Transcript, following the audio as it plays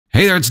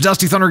Hey there, it's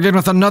Dusty Thunder again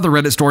with another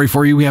Reddit story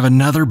for you. We have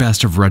another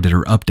best of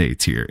Redditor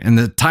updates here. And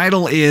the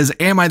title is,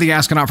 Am I the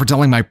Astronaut for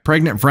Telling My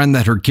Pregnant Friend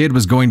That Her Kid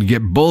Was Going to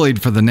Get Bullied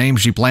for the Name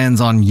She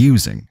Plans on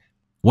Using?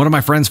 One of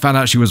my friends found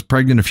out she was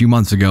pregnant a few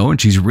months ago,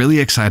 and she's really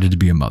excited to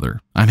be a mother.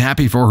 I'm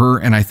happy for her,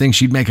 and I think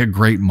she'd make a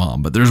great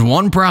mom. But there's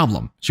one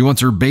problem. She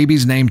wants her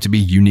baby's name to be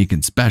unique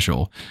and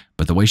special,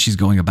 but the way she's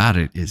going about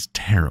it is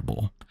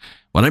terrible.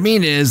 What I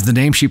mean is, the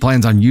name she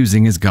plans on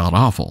using is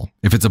god-awful.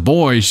 If it's a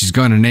boy, she's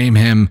going to name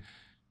him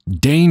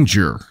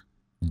Danger,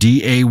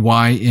 D-A-Y-N-G-E-R.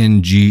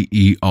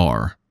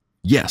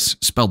 Yes,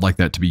 spelled like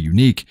that to be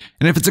unique.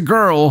 And if it's a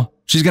girl,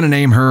 she's going to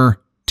name her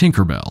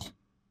Tinkerbell,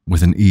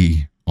 with an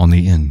E on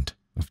the end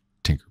of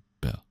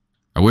Tinkerbell.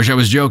 I wish I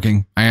was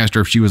joking. I asked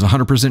her if she was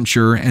 100%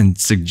 sure and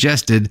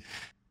suggested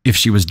if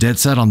she was dead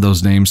set on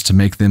those names to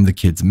make them the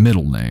kid's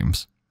middle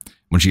names.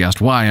 When she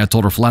asked why, I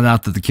told her flat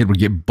out that the kid would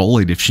get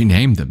bullied if she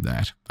named them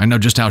that. I know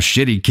just how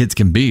shitty kids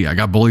can be. I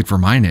got bullied for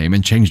my name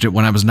and changed it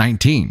when I was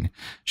 19.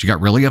 She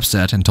got really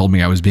upset and told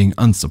me I was being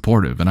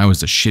unsupportive and I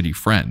was a shitty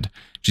friend.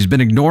 She's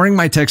been ignoring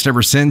my text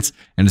ever since,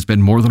 and it's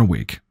been more than a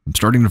week. I'm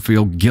starting to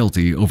feel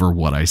guilty over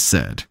what I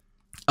said.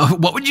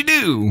 What would you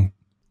do?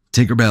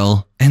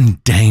 Tinkerbell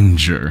and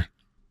Danger.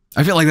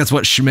 I feel like that's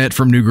what Schmidt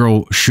from New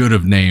Girl should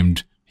have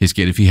named his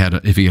kid if he had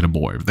a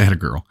boy. If they had a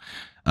girl.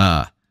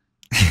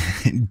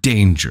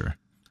 Danger.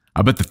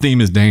 I bet the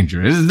theme is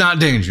danger. It is not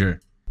danger.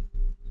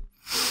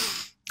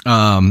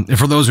 And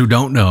for those who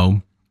don't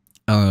know,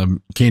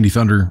 Candy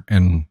Thunder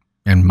and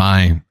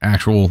my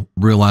actual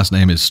real last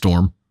name is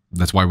Storm.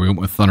 That's why we went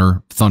with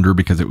Thunder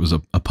because it was a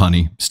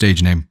punny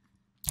stage name.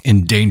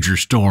 And Danger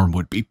Storm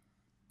would be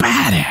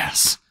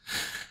badass.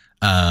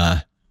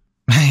 Yeah,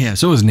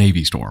 so is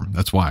Navy Storm.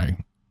 That's why.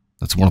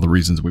 That's one of the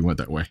reasons we went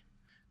that way.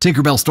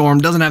 Tinkerbell Storm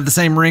doesn't have the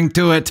same ring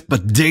to it,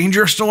 but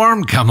Danger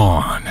Storm, come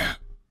on.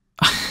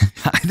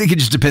 I think it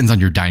just depends on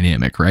your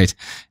dynamic, right?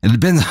 It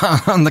depends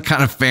on the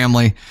kind of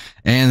family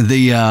and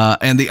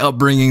the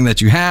upbringing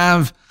that you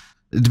have.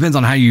 It depends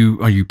on how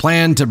you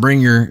plan to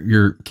bring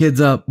your kids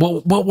up.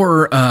 What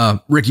were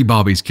Ricky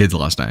Bobby's kids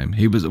last time?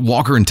 He was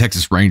Walker and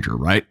Texas Ranger,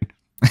 right?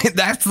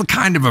 That's the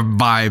kind of a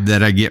vibe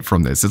that I get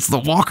from this. It's the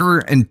Walker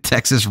and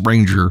Texas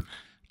Ranger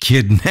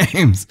kid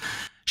names.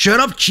 Shut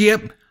up,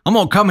 Chip. I'm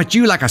gonna come at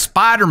you like a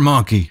spider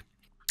monkey.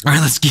 All right,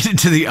 let's get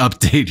into the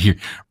update here.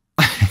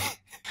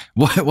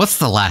 What's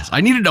the last?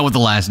 I need to know what the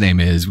last name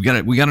is. We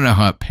gotta know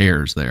how it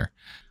pairs there.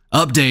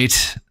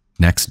 Update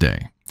next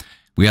day.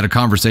 We had a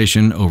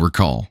conversation over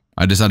call.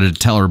 I decided to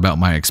tell her about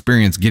my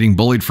experience getting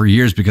bullied for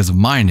years because of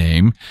my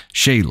name,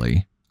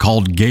 Shaylee,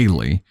 called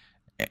Gailey,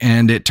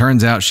 and it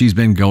turns out she's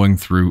been going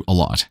through a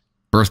lot.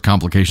 Birth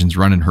complications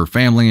run in her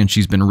family, and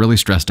she's been really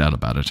stressed out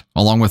about it,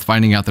 along with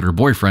finding out that her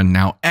boyfriend,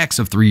 now ex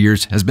of 3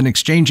 years, has been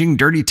exchanging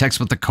dirty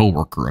texts with a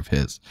coworker of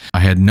his.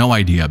 I had no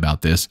idea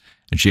about this,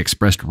 and she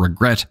expressed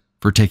regret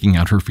for taking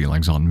out her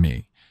feelings on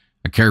me.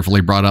 I carefully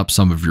brought up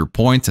some of your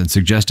points and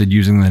suggested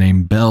using the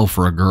name Belle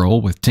for a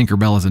girl with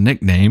Tinkerbell as a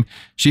nickname.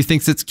 She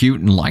thinks it's cute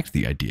and liked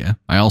the idea.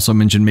 I also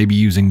mentioned maybe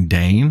using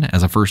Dane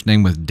as a first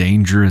name with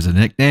Danger as a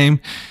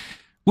nickname,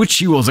 which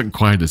she wasn't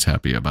quite as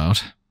happy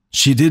about.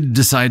 She did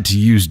decide to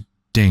use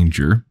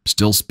Danger,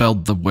 still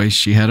spelled the way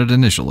she had it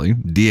initially,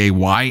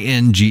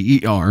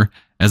 D-A-Y-N-G-E-R,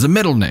 as a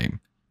middle name,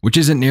 which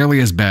isn't nearly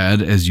as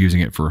bad as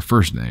using it for a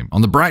first name.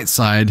 On the bright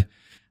side,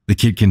 the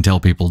kid can tell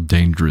people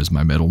Danger is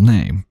my middle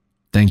name.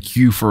 Thank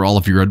you for all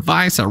of your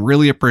advice. I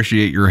really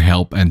appreciate your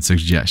help and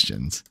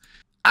suggestions.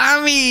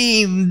 I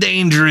mean,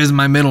 Danger is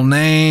my middle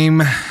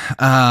name.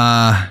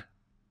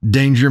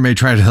 Danger may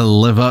try to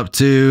live up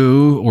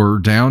to or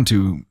down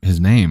to his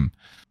name.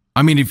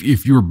 I mean,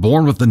 if you were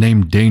born with the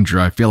name Danger,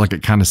 I feel like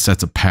it kind of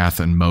sets a path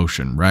in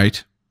motion,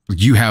 right?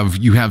 You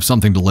have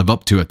something to live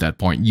up to at that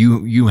point.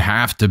 You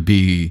have to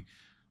be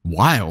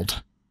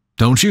wild,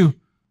 don't you?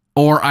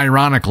 Or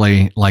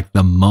ironically, like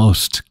the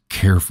most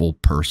careful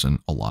person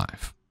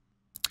alive.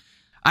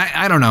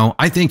 I don't know.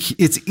 I think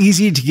it's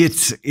easy to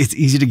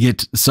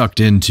get sucked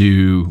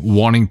into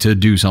wanting to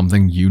do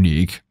something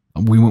unique.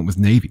 We went with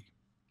Navy.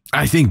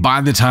 I think by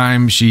the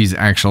time she's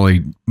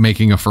actually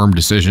making a firm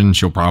decision,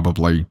 she'll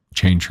probably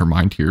change her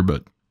mind here.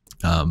 But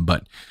I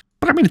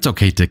mean, it's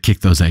okay to kick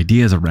those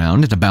ideas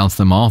around and to bounce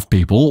them off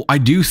people. I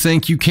do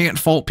think you can't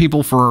fault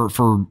people for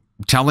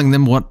telling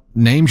them what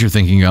names you're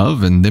thinking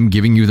of and them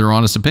giving you their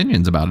honest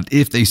opinions about it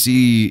if they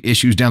see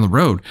issues down the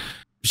road.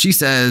 She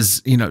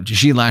says, you know,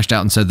 she lashed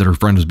out and said that her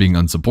friend was being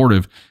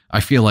unsupportive. I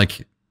feel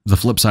like the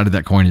flip side of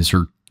that coin is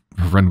her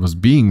friend was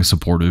being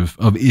supportive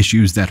of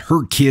issues that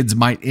her kids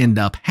might end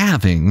up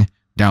having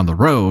down the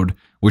road,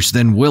 which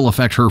then will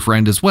affect her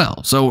friend as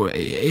well. So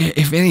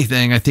if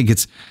anything, I think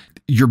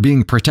you're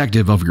being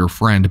protective of your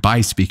friend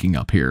by speaking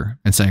up here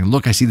and saying,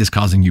 look, I see this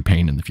causing you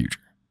pain in the future.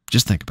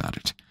 Just think about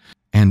it.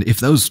 And if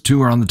those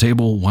two are on the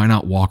table, why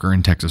not Walker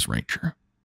and Texas Ranger?